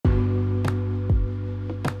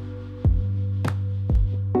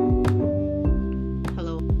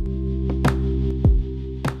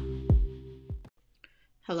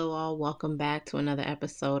welcome back to another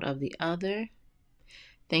episode of The Other.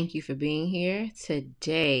 Thank you for being here.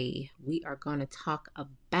 Today, we are going to talk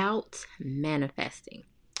about manifesting.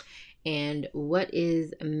 And what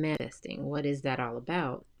is manifesting? What is that all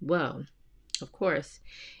about? Well, of course,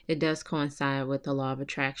 it does coincide with the law of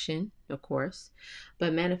attraction, of course.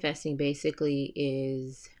 But manifesting basically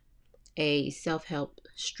is a self-help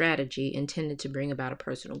strategy intended to bring about a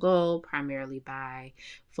personal goal, primarily by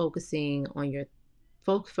focusing your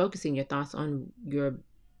thoughts on your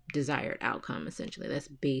desired outcome. Essentially, that's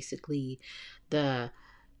basically the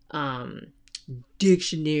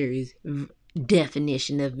dictionary's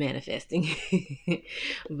definition of manifesting.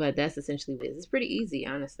 But that's essentially what it is. It's pretty easy,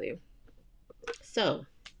 honestly. So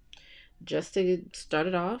just to start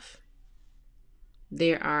it off,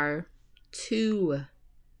 there are two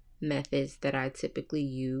methods that I typically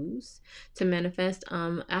use to manifest.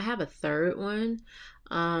 I have a third one,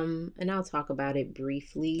 and I'll talk about it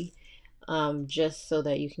briefly, just so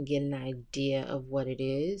that you can get an idea of what it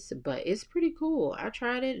is. But it's pretty cool. I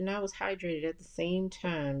tried it and I was hydrated at the same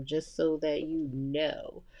time, just so that you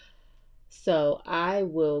know. So I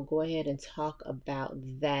will go ahead and talk about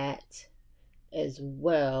that as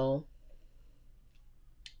well.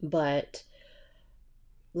 But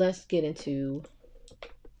let's get into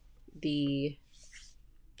the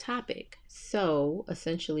topic. So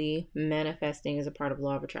essentially, manifesting is a part of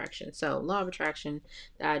law of attraction. So law of attraction,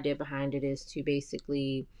 the idea behind it is to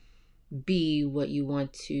basically be what you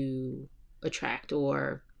want to attract,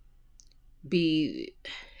 or be,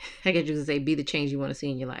 I guess you could say, be the change you want to see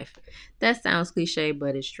in your life. That sounds cliche,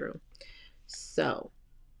 but it's true. So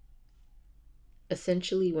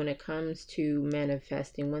essentially, when it comes to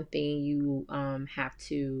manifesting, one thing you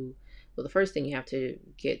the first thing you have to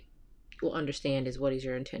understand is, what is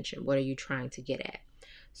your intention? What are you trying to get at?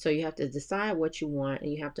 So you have to decide what you want,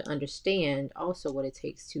 and you have to understand also what it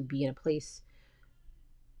takes to be in a place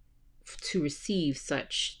to receive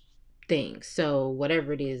such things. So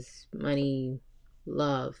whatever it is, money,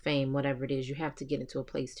 love, fame, whatever it is, you have to get into a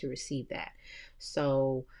place to receive that.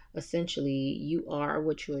 So essentially, you are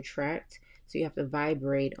what you attract. So you have to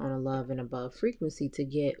vibrate on a love and above frequency to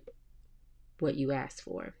get what you ask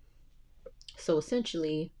for. So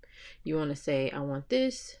essentially, you want to say, I want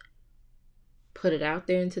this, put it out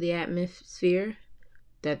there into the atmosphere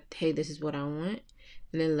that, hey, this is what I want,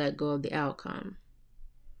 and then let go of the outcome.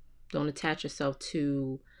 Don't attach yourself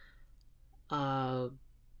to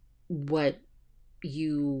what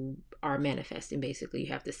you are manifesting. Basically,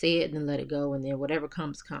 you have to say it and then let it go, and then whatever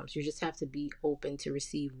comes. You just have to be open to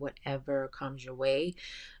receive whatever comes your way.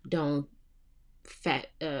 Don't fix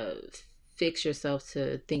yourself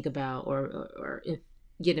to think about or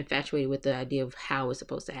get infatuated with the idea of how it's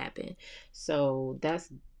supposed to happen. So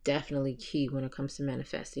that's definitely key when it comes to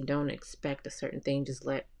manifesting. Don't expect a certain thing. Just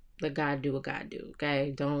let God do what God do.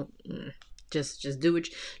 Okay, don't just do it.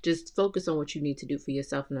 Just focus on what you need to do for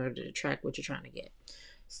yourself in order to attract what you're trying to get.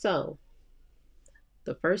 So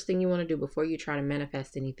the first thing you want to do before you try to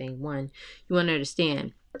manifest anything, one, you want to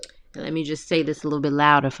understand, and let me just say this a little bit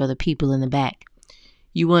louder for the people in the back.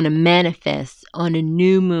 You want to manifest on a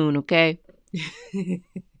new moon, okay?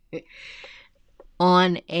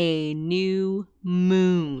 On a new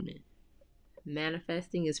moon.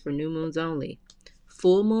 Manifesting is for new moons only.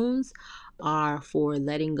 Full moons are for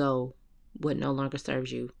letting go what no longer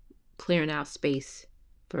serves you, clearing out space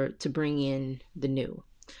to bring in the new.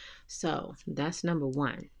 So that's number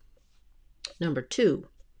one. Number two,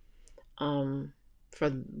 for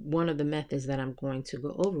one of the methods that I'm going to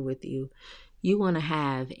go over with you, you want to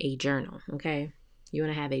have a journal, okay? You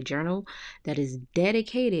want to have a journal that is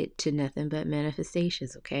dedicated to nothing but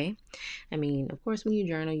manifestations, okay? I mean, of course, when you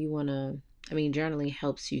journal, journaling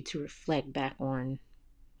helps you to reflect back on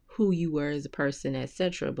who you were as a person,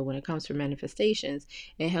 etc. But when it comes to manifestations,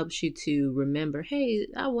 it helps you to remember, hey,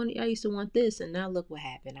 I used to want this, and now look what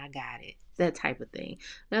happened. I got it. That type of thing.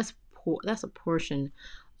 That's a portion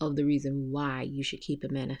of the reason why you should keep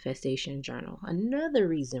a manifestation journal. Another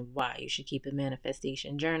reason why you should keep a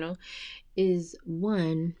manifestation journal is,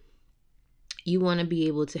 one, you want to be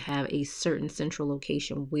able to have a certain central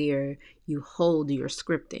location where you hold your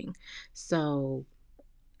scripting. So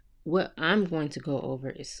what I'm going to go over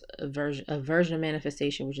is a version of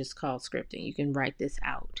manifestation, which is called scripting. You can write this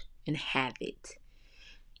out and have it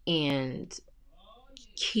and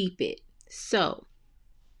keep it. So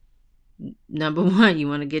number one, you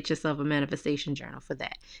want to get yourself a manifestation journal. For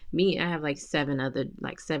that, I have like seven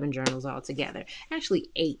journals all together.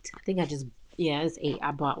 Actually 8. I think it's 8.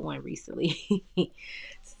 I bought one recently.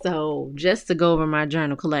 So just to go over my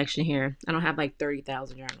journal collection here, I don't have like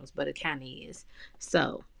 30,000 journals, but it kind of is.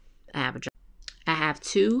 So I have a journal. I have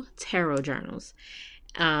 2 tarot journals.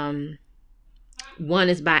 Um, one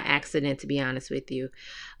is by accident, to be honest with you.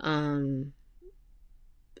 Um,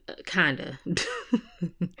 Kinda.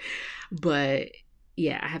 But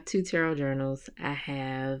yeah, I have 2 tarot journals. I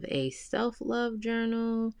have a self-love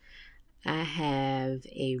journal. I have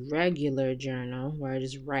a regular journal where I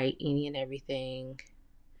just write any and everything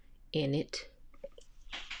in it.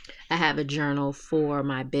 I have a journal for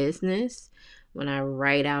my business. When I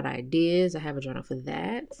write out ideas, I have a journal for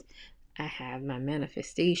that. I have my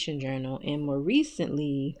manifestation journal. And more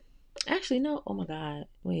recently, actually, no, oh my God,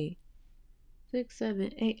 wait. 6,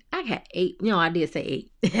 7, 8. I got 8. No, I did say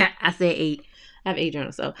 8. I said 8. I have 8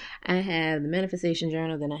 journals. So I have the manifestation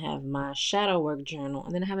journal, then I have my shadow work journal,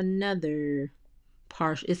 and then I have another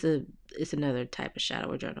partial. It's another type of shadow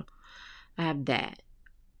work journal. I have that,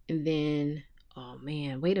 and then oh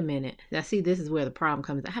man, wait a minute. Now see, this is where the problem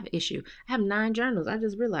comes. I have an issue. I have 9 journals. I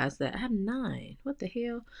just realized that I have 9. What the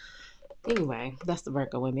hell? Anyway, that's the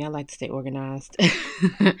Virgo with me. I like to stay organized.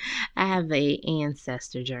 I have a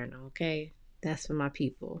ancestor journal, okay? That's for my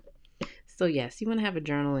people. So yes, you want to have a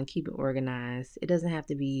journal and keep it organized. It doesn't have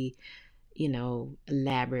to be,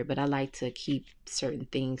 elaborate, but I like to keep certain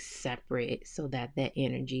things separate so that that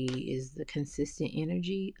energy is the consistent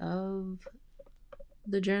energy of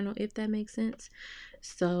the journal, if that makes sense.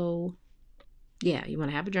 So, yeah, you want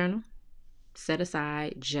to have a journal set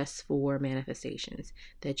aside just for manifestations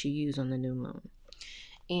that you use on the new moon.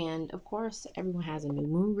 And of course, everyone has a new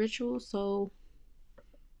moon ritual. So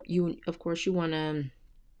you want to,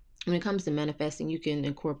 when it comes to manifesting, you can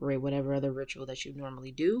incorporate whatever other ritual that you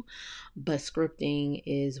normally do, but scripting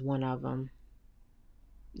is one of them.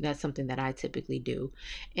 That's something that I typically do.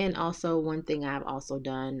 And also, one thing I've also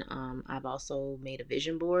done, I've also made a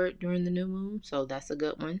vision board during the new moon. So that's a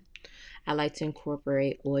good one. I like to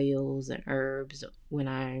incorporate oils and herbs when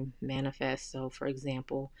I manifest. So, for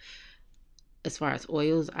example, as far as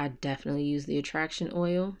oils, I definitely use the attraction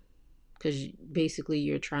oil because basically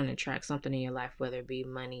you're trying to attract something in your life, whether it be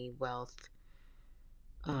money, wealth,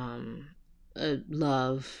 um,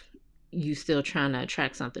 love. You still trying to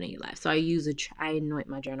attract something in your life. So I anoint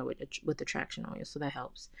my journal with attraction oil, so that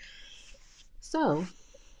helps. So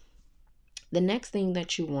the next thing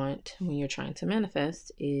that you want when you're trying to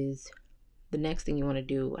manifest is the next thing you want to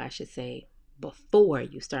do, I should say, before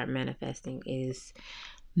you start manifesting is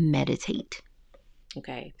meditate.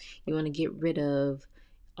 Okay. You want to get rid of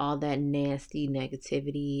all that nasty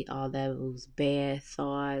negativity, all those bad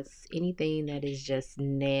thoughts, anything that is just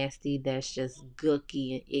nasty, that's just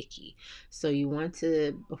gooky and icky. So you want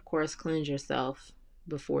to, of course, cleanse yourself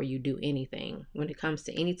before you do anything. When it comes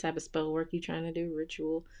to any type of spell work you're trying to do,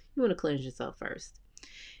 ritual, you want to cleanse yourself first.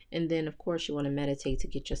 And then, of course, you want to meditate to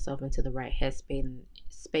get yourself into the right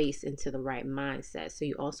headspace, into the right mindset. So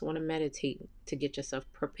you also want to meditate to get yourself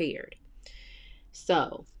prepared.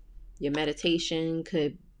 So your meditation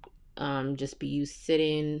could just be you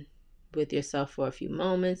sitting with yourself for a few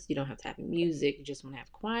moments. You don't have to have music. You just want to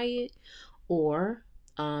have quiet. Or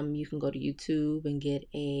you can go to YouTube and get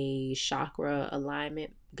a chakra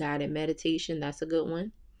alignment guided meditation. That's a good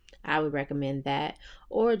one. I would recommend that,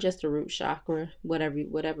 or just a root chakra,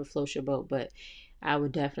 whatever floats your boat. But I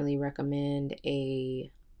would definitely recommend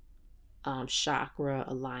a chakra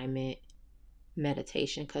alignment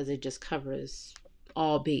meditation because it just covers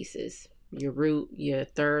all bases: your root, your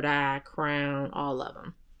third eye, crown, all of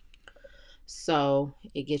them. So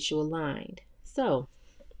it gets you aligned. So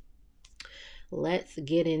let's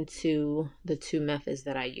get into the 2 methods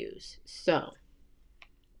that I use. So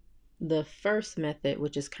the first method,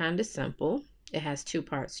 which is kind of simple, it has 2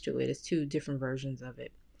 parts to it. It's 2 different versions of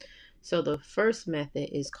it. So the first method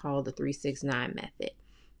is called the 369 method.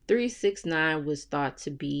 369 was thought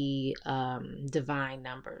to be divine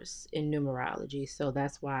numbers in numerology. So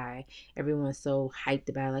that's why everyone's so hyped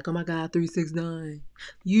about it, like, oh my God, 369.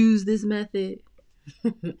 Use this method.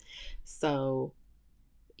 So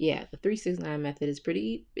yeah, the 369 method is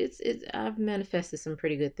pretty, it's I've manifested some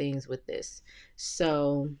pretty good things with this.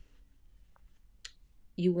 So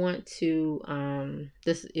you want to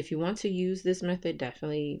this if you want to use this method,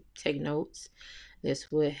 definitely take notes.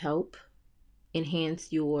 This would help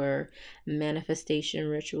enhance your manifestation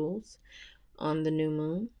rituals on the new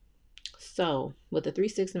moon. So with the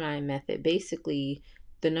 369 method, basically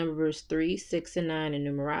the numbers 3, 6, and 9 in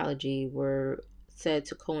numerology were said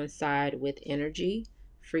to coincide with energy,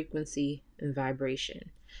 frequency, and vibration.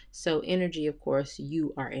 So energy, of course,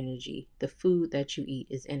 you are energy. The food that you eat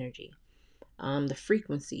is energy. The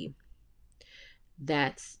frequency,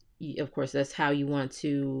 that's, of course, that's how you want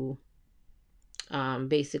to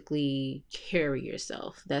basically carry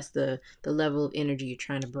yourself. That's the level of energy you're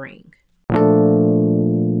trying to bring.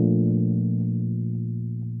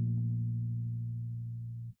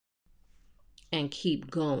 and keep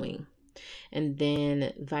going. And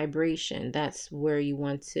then vibration, that's where you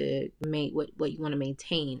want to make what you want to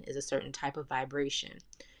maintain is a certain type of vibration.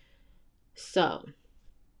 So,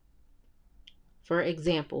 for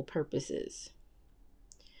example purposes,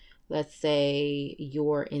 let's say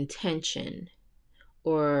your intention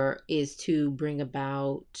or is to bring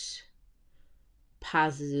about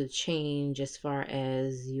positive change as far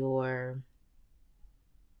as your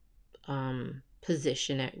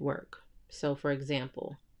position at work. So, for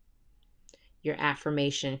example, your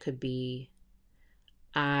affirmation could be,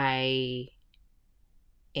 I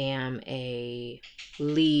am a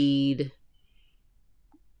lead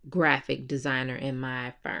graphic designer in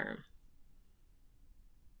my firm.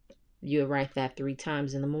 You write that 3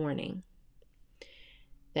 times in the morning.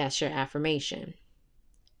 That's your affirmation.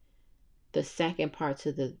 The second part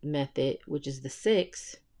to the method, which is the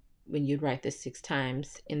 6, when you'd write this 6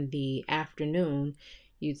 times in the afternoon,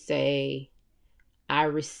 you'd say, I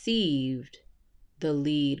received the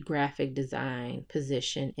lead graphic design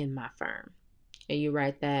position in my firm. And you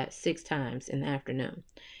write that 6 times in the afternoon.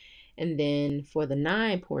 And then for the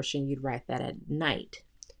 9 portion, you'd write that at night.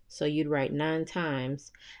 So you'd write 9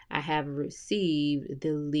 times, I have received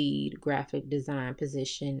the lead graphic design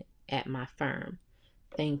position at my firm.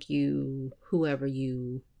 Thank you, whoever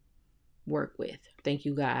you work with. Thank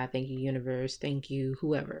you, God. Thank you, universe. Thank you,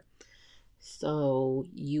 whoever. So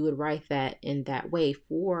you would write that in that way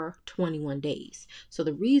for 21 days. So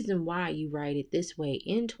the reason why you write it this way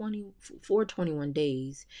for 21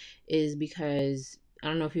 days is because, I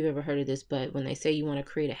don't know if you've ever heard of this, but when they say you want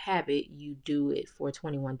to create a habit, you do it for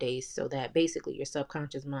 21 days so that basically your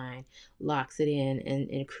subconscious mind locks it in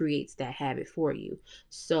and creates that habit for you.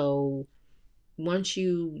 So once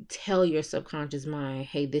you tell your subconscious mind,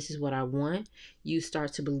 hey, this is what I want, you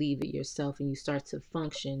start to believe it yourself and you start to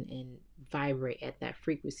function and vibrate at that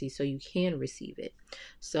frequency so you can receive it.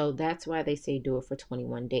 So that's why they say do it for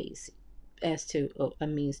 21 days as to a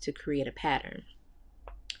means to create a pattern.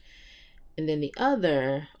 And then the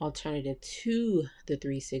other alternative to the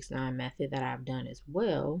 369 method that I've done as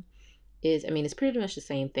well is, it's pretty much the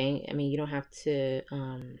same thing. You don't have to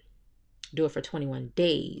do it for 21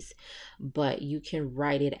 days, but you can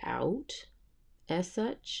write it out as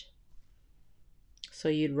such. So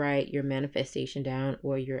you'd write your manifestation down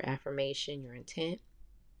or your affirmation, your intent.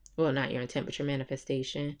 Well, not your intent, but your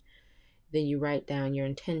manifestation. Then you write down your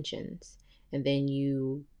intentions and then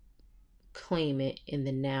you claim it in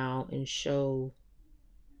the now and show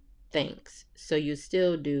thanks. So you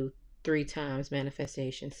still do 3 times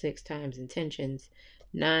manifestation, 6 times intentions,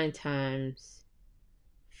 9 times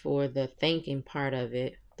for the thanking part of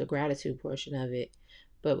it, the gratitude portion of it.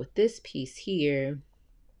 But with this piece here,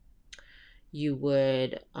 you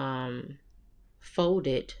would fold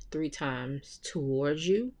it 3 times towards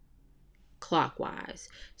you clockwise.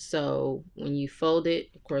 So when you fold it,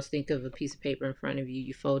 of course, think of a piece of paper in front of you.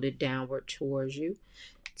 You fold it downward towards you.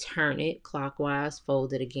 Turn it clockwise,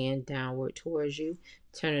 fold it again downward towards you.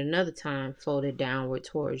 Turn it another time, fold it downward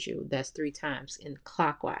towards you. That's 3 times in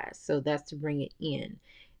clockwise. So that's to bring it in.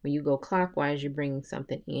 When you go clockwise, you're bringing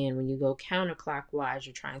something in. When you go counterclockwise,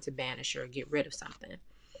 you're trying to banish or get rid of something.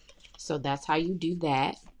 So that's how you do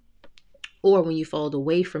that. Or when you fold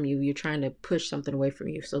away from you, you're trying to push something away from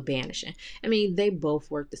you. So banishing. They both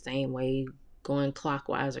work the same way. Going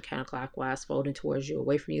clockwise or counterclockwise, folding towards you,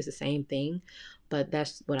 away from you is the same thing. But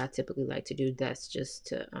that's what I typically like to do. That's just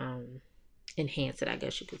to enhance it, I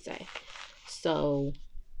guess you could say. So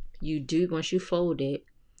you do, once you fold it,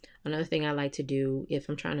 another thing I like to do if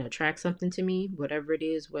I'm trying to attract something to me, whatever it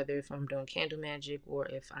is, whether if I'm doing candle magic or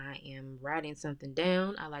if I am writing something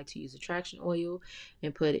down, I like to use attraction oil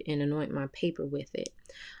and put it and anoint my paper with it.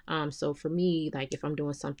 So for me, like if I'm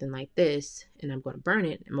doing something like this and I'm going to burn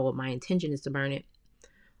it, and what my intention is to burn it,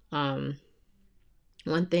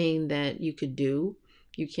 one thing that you could do,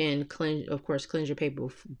 you can cleanse your paper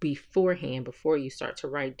beforehand before you start to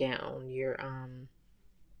write down your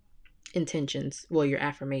intentions, your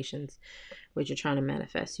affirmations, what you're trying to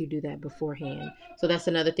manifest. You do that beforehand. So that's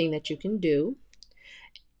another thing that you can do.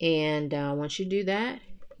 And once you do that,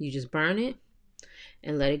 you just burn it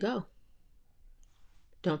and let it go.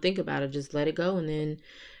 Don't think about it. Just let it go and then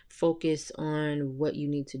focus on what you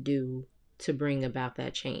need to do to bring about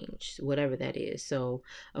that change, whatever that is. So,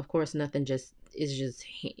 of course, nothing just is just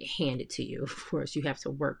handed to you. Of course, you have to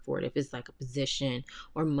work for it. If it's like a position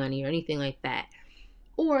or money or anything like that.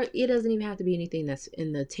 Or it doesn't even have to be anything that's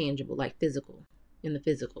in the tangible, like physical, in the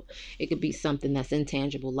physical. It could be something that's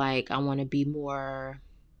intangible, like I want to be more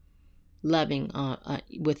loving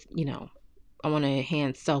with, I want to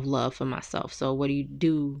enhance self-love for myself. So what do you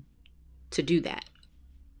do to do that?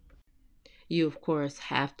 You, of course,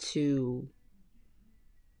 have to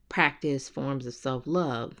practice forms of self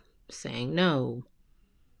love, saying no,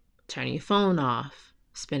 turning your phone off,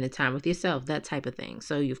 spending time with yourself, that type of thing.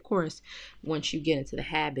 So, you, of course, once you get into the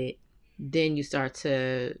habit, then you start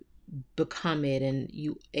to become it and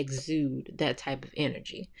you exude that type of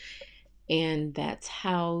energy. And that's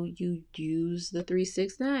how you use the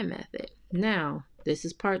 369 method. Now, this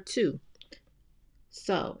is part two.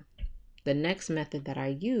 So, the next method that I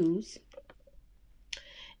use,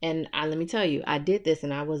 and let me tell you, I did this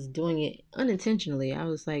and I was doing it unintentionally. I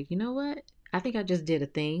was like, you know what? I think I just did a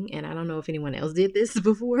thing, and I don't know if anyone else did this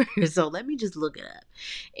before. So let me just look it up.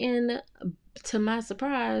 And to my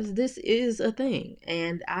surprise, this is a thing,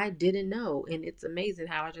 and I didn't know. And it's amazing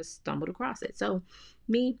how I just stumbled across it. So,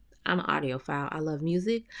 me, I'm an audiophile. I love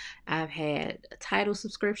music. I've had a Tidal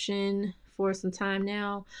subscription for some time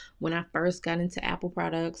now. When I first got into Apple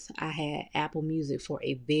products, I had Apple Music for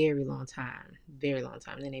a very long time. Very long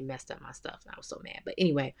time. Then they messed up my stuff and I was so mad. But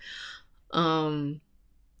anyway, I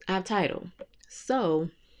have Tidal. So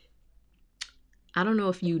I don't know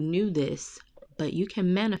if you knew this, but you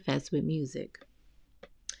can manifest with music.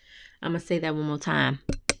 I'm going to say that one more time.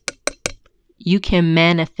 You can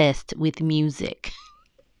manifest with music.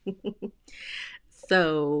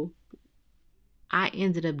 So I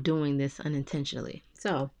ended up doing this unintentionally.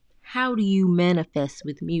 So, how do you manifest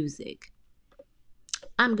with music?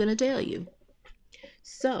 I'm going to tell you.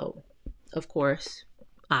 So, of course,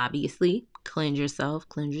 obviously, cleanse yourself,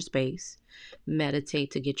 cleanse your space,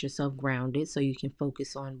 meditate to get yourself grounded so you can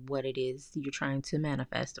focus on what it is you're trying to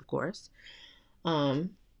manifest, of course.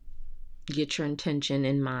 Um, get your intention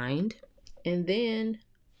in mind, and then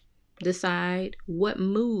decide what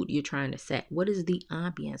mood you're trying to set. What is the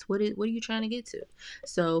ambience? What are you trying to get to?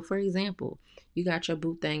 So, for example, you got your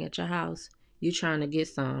boo thing at your house. You're trying to get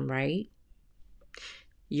some, right?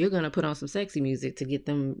 You're going to put on some sexy music to get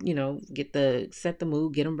them, set the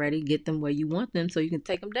mood, get them ready, get them where you want them so you can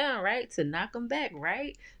take them down, right? To knock them back,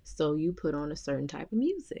 right? So you put on a certain type of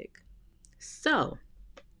music. So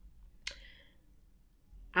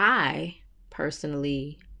I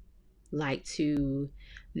personally like to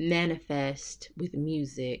manifest with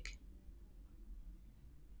music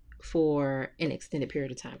for an extended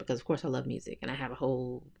period of time because, of course, I love music and I have a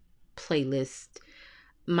whole playlist.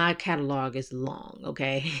 My catalog is long,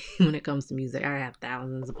 okay? When it comes to music, I have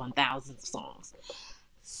thousands upon thousands of songs.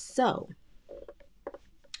 So,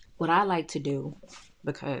 what I like to do,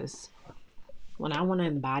 because when I want to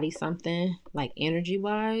embody something, like energy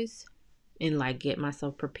wise, and like get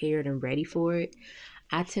myself prepared and ready for it,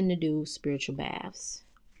 I tend to do spiritual baths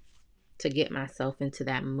to get myself into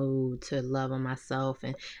that mood, to love on myself.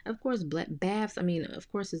 And of course, baths, I mean,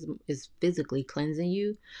 of course, is physically cleansing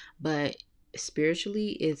you, but spiritually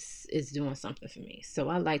it's doing something for me. So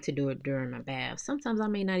I like to do it during my baths. Sometimes I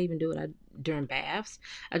may not even do it during baths.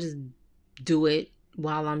 I just do it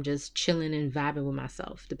while I'm just chilling and vibing with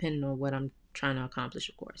myself, depending on what I'm trying to accomplish,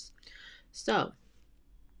 of course. So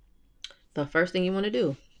the first thing you want to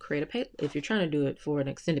do, create a pay. If you're trying to do it for an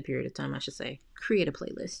extended period of time, I should say, create a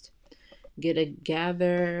playlist.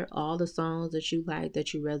 Gather all the songs that you like,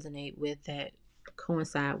 that you resonate with, that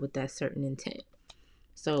coincide with that certain intent.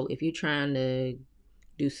 So if you're trying to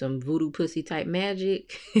do some voodoo pussy type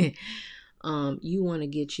magic, you want to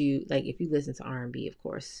get you, like, if you listen to R&B, of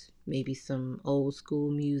course, maybe some old school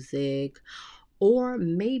music, or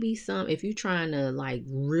maybe some, if you're trying to like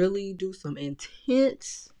really do some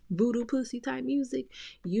intense voodoo pussy type music,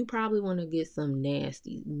 you probably want to get some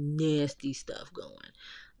nasty stuff going.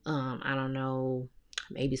 I don't know,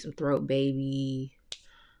 maybe some Throat Baby,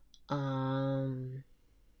 um,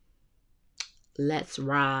 Let's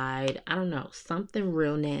Ride. I don't know, something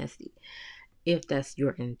real nasty, if that's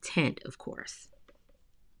your intent, of course.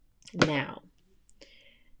 Now,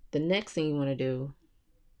 the next thing you want to do,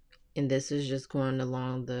 and this is just going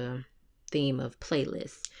along the theme of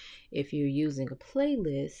playlists. If you're using a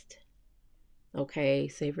playlist, okay,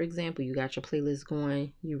 say for example, you got your playlist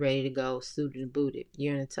going, you ready to go, suited and booted,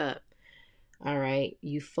 you're in the tub. All right,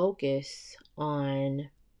 you focus on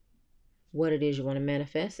what it is you want to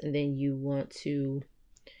manifest, and then you want to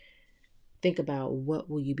think about what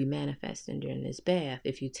will you be manifesting during this bath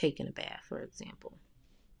if you're taking a bath, for example.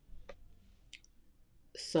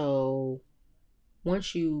 So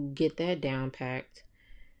once you get that down packed,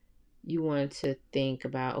 you want to think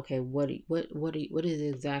about, okay, what is it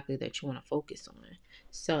exactly that you want to focus on.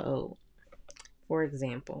 So for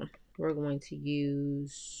example, we're going to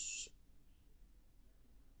use,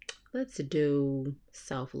 let's do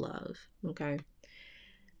self-love. Okay,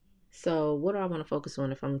 so what do I want to focus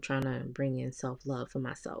on if I'm trying to bring in self-love for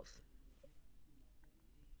myself?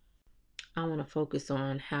 I want to focus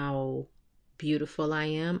on how beautiful I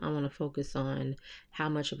am. I want to focus on how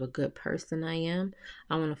much of a good person I am.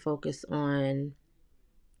 I want to focus on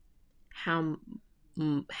how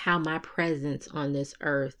how my presence on this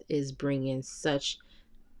earth is bringing such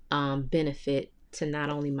benefit to not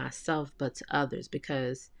only myself but to others,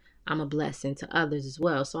 because I'm a blessing to others as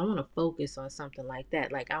well. So I want to focus on something like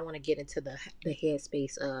that. Like I want to get into the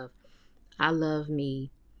headspace of I love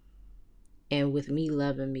me, and with me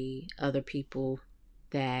loving me, other people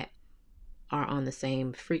that are on the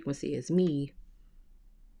same frequency as me,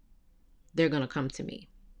 they're going to come to me.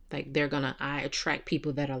 Like I attract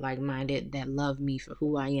people that are like-minded, that love me for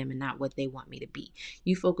who I am and not what they want me to be.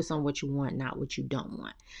 You focus on what you want, not what you don't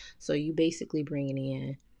want. So you basically bringing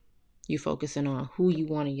in, you focusing on who you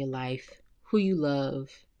want in your life, who you love,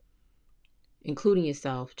 including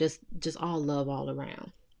yourself, just all love all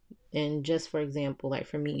around. And just for example, like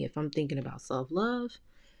for me, if I'm thinking about self-love,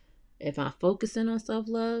 if I'm focusing on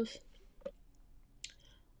self-love,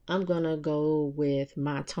 I'm gonna go with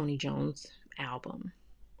my Tony Jones album,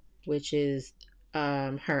 which is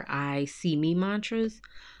her I See Me mantras.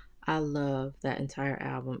 I love that entire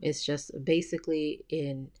album. It's just basically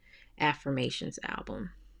an affirmations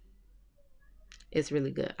album. It's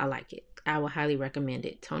really good. I like it. I would highly recommend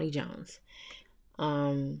it. Tony Jones.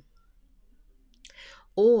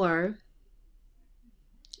 Or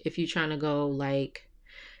if you're trying to go like,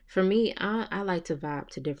 for me, I like to vibe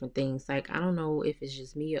to different things. Like I don't know if it's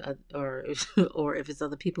just me or or if it's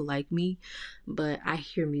other people like me, but I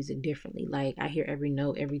hear music differently. Like I hear every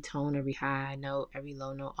note, every tone, every high note, every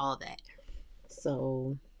low note, all that.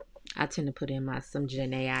 So I tend to put in some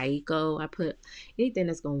Jhené Aiko. I put anything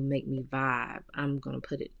that's gonna make me vibe. I'm gonna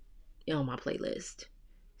put it on my playlist.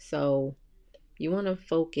 So you want to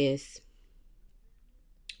focus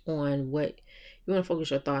on what you want to focus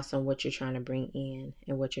your thoughts on, what you're trying to bring in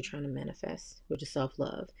and what you're trying to manifest, which is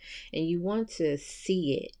self-love. And you want to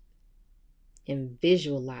see it and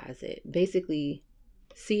visualize it. Basically,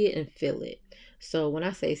 see it and feel it. So when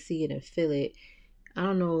I say see it and feel it, I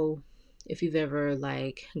don't know if you've ever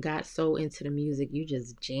like got so into the music, you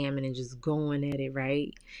just jamming and just going at it,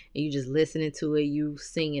 right? And you just listening to it, you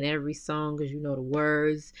singing every song because you know the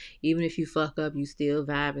words. Even if you fuck up, you still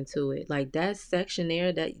vibing to it. Like that section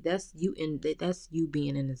there, that's you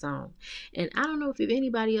being in the zone. And I don't know if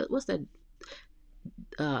anybody else, what's that?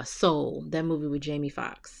 Soul, that movie with Jamie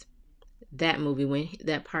Foxx. That movie, when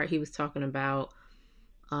that part he was talking about,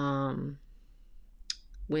 um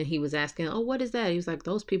when he was asking, oh, what is that? He was like,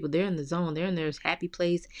 those people, they're in the zone. They're in their happy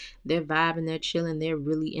place. They're vibing. They're chilling. They're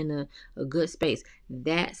really in a good space.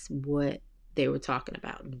 That's what they were talking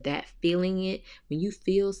about. That feeling it. When you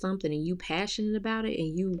feel something and you passionate about it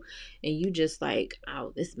and you just like,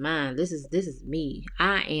 oh, this is mine. This is me.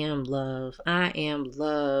 I am love. I am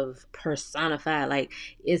love personified. Like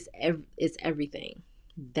it's everything.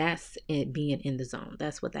 That's it, being in the zone.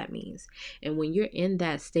 That's what that means. And when you're in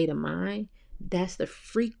that state of mind, that's the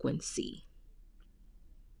frequency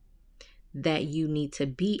that you need to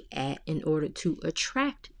be at in order to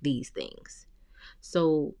attract these things.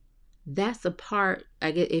 So that's a part,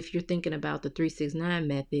 I guess, if you're thinking about the 369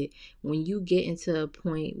 method, when you get into a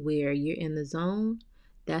point where you're in the zone,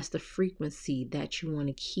 that's the frequency that you want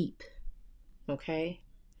to keep. Okay.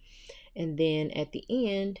 And then at the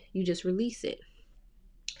end, you just release it.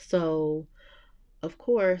 So, of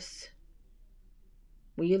course,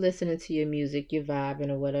 when you're listening to your music, you're vibing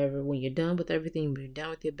or whatever, when you're done with everything, when you're done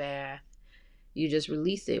with your bath, you just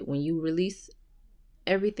release it. When you release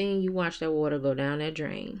everything, you watch that water go down that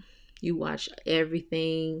drain. You watch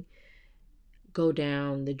everything go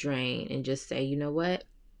down the drain and just say, you know what?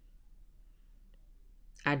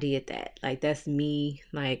 I did that. Like, that's me.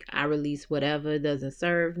 Like, I release whatever doesn't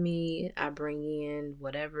serve me. I bring in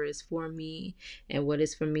whatever is for me. And what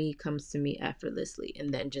is for me comes to me effortlessly.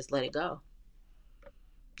 And then just let it go.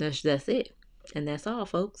 That's it. And that's all,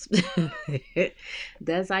 folks.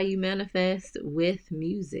 That's how you manifest with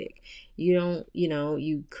music. You don't,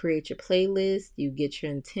 you create your playlist, you get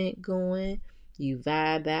your intent going, you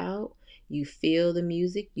vibe out, you feel the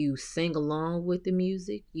music, you sing along with the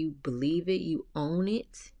music, you believe it, you own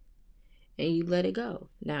it, and you let it go.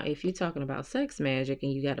 Now, if you're talking about sex magic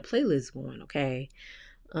and you got a playlist going, okay,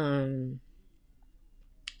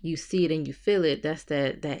 you see it and you feel it, that's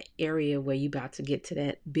that area where you about to get to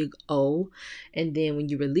that big O. And then when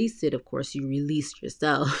you release it, of course, you release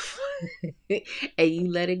yourself and you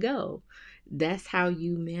let it go. That's how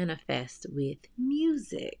you manifest with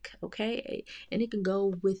music, okay? And it can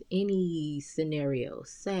go with any scenario.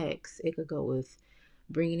 Sex, it could go with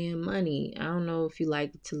bringing in money. I don't know if you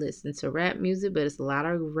like to listen to rap music, but it's a lot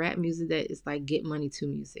of rap music that is like get money to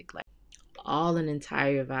music. Like all an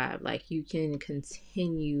entire vibe. Like, you can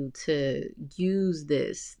continue to use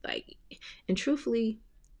this. Like, and truthfully,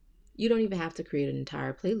 you don't even have to create an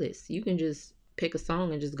entire playlist. You can just pick a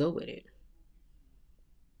song and just go with it.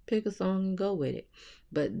 Pick a song and go with it.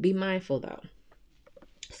 But be mindful though.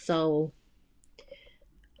 So,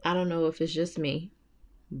 I don't know if it's just me,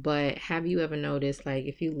 but have you ever noticed, like,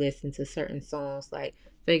 if you listen to certain songs, like,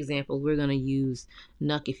 for example, we're going to use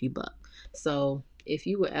Knuck If You Buck. So, if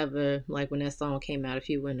you were ever, like, when that song came out, if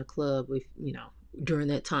you were in the club with, during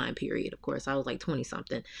that time period, of course, I was like 20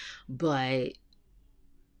 something, but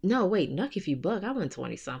no, wait, Knuck If You Buck, I wasn't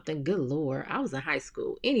 20 something. Good Lord. I was in high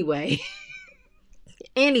school. Anyway,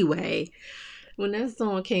 when that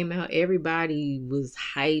song came out, everybody was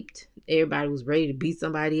hyped. Everybody was ready to beat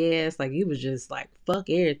somebody's ass. Like, it was just like, fuck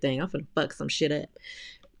everything. I'm finna fuck some shit up.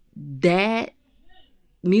 That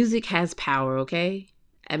music has power, okay?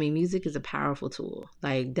 I mean, music is a powerful tool.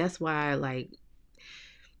 Like, that's why, like,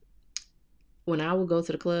 when I would go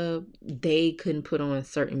to the club, they couldn't put on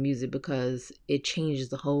certain music because it changes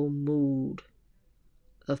the whole mood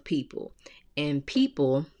of people. And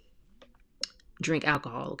people drink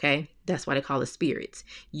alcohol, okay? That's why they call it spirits.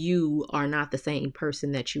 You are not the same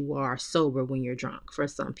person that you are sober when you're drunk for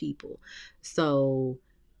some people. So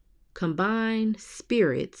combine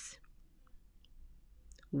spirits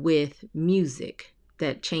with music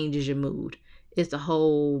that changes your mood. It's a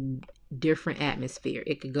whole different atmosphere.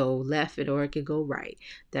 It could go left or it could go right.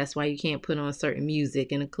 That's why you can't put on certain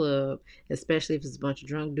music in a club, especially if it's a bunch of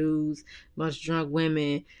drunk dudes, a bunch of drunk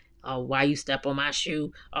women. Oh, why you step on my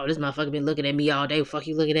shoe? Oh, this motherfucker been looking at me all day. Fuck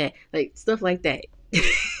you looking at? Like, stuff like that.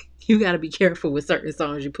 You got to be careful with certain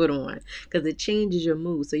songs you put on because it changes your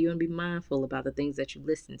mood. So you want to be mindful about the things that you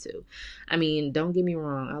listen to. I mean, don't get me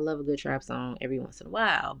wrong. I love a good trap song every once in a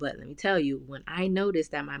while. But let me tell you, when I notice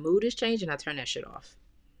that my mood is changing, I turn that shit off.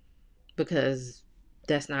 Because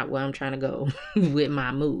that's not where I'm trying to go with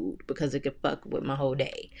my mood. Because it could fuck with my whole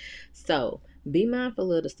day. So be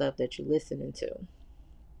mindful of the stuff that you're listening to.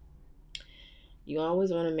 You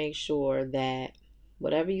always want to make sure that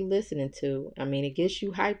whatever you're listening to, I mean, it gets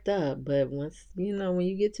you hyped up, but once, when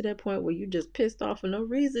you get to that point where you just pissed off for no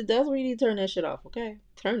reason, that's when you need to turn that shit off, okay?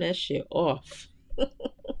 Turn that shit off.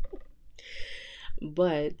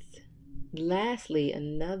 But lastly,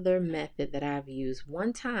 another method that I've used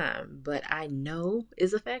one time, but I know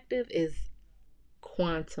is effective, is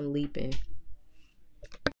quantum leaping.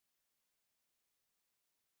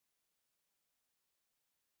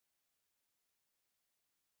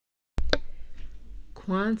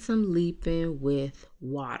 Quantum leaping with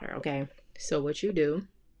water, okay? So what you do,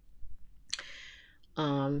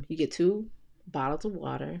 you get 2 bottles of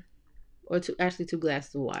water, or two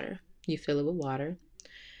glasses of water. You fill it with water,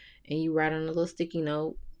 and you write on a little sticky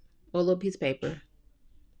note or a little piece of paper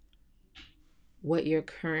what your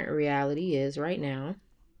current reality is right now.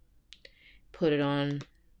 Put it on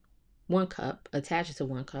one cup, attach it to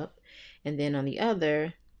one cup, and then on the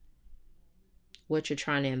other, what you're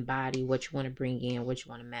trying to embody, what you want to bring in, what you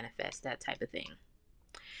want to manifest, that type of thing.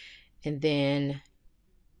 And then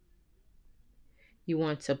you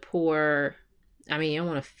want to you don't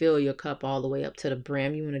want to fill your cup all the way up to the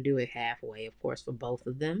brim. You want to do it halfway, of course, for both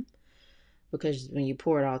of them. Because when you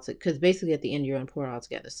pour it all because basically at the end you're going to pour it all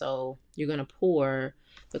together. So you're going to pour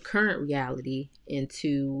the current reality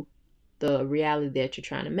into the reality that you're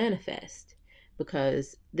trying to manifest,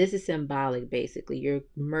 because this is symbolic. Basically, you're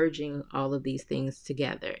merging all of these things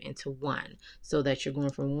together into one, so that you're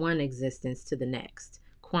going from one existence to the next,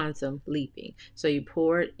 quantum leaping. So you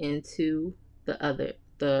pour it into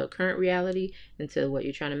the current reality, into what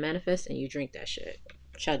you're trying to manifest, and you drink that shit,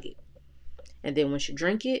 chug it. And then once you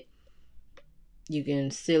drink it, you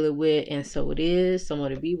can seal it with "and so it is,"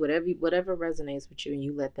 "someone to be," whatever resonates with you, and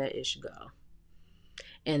you let that ish go.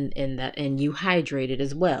 And you hydrate it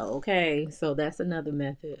as well, okay? So that's another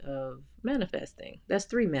method of manifesting. That's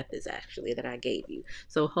 3 methods actually that I gave you.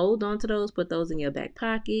 So hold on to those, put those in your back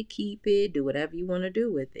pocket, keep it, do whatever you want to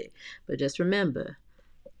do with it. But just remember,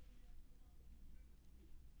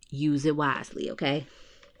 use it wisely, okay?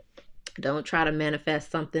 Don't try to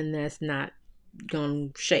manifest something that's not gonna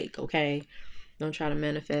shake, okay? Don't try to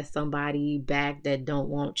manifest somebody back that don't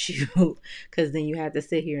want you, because then you have to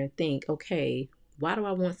sit here and think, okay, why do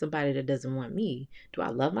I want somebody that doesn't want me? Do I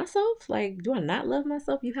love myself? Like, do I not love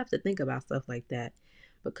myself? You have to think about stuff like that,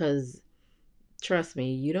 because trust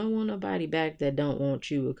me, you don't want nobody back that don't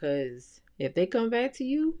want you, because if they come back to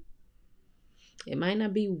you, it might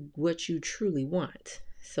not be what you truly want.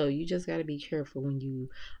 So you just got to be careful when you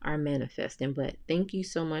are manifesting. But thank you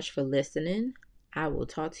so much for listening. I will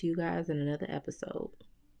talk to you guys in another episode.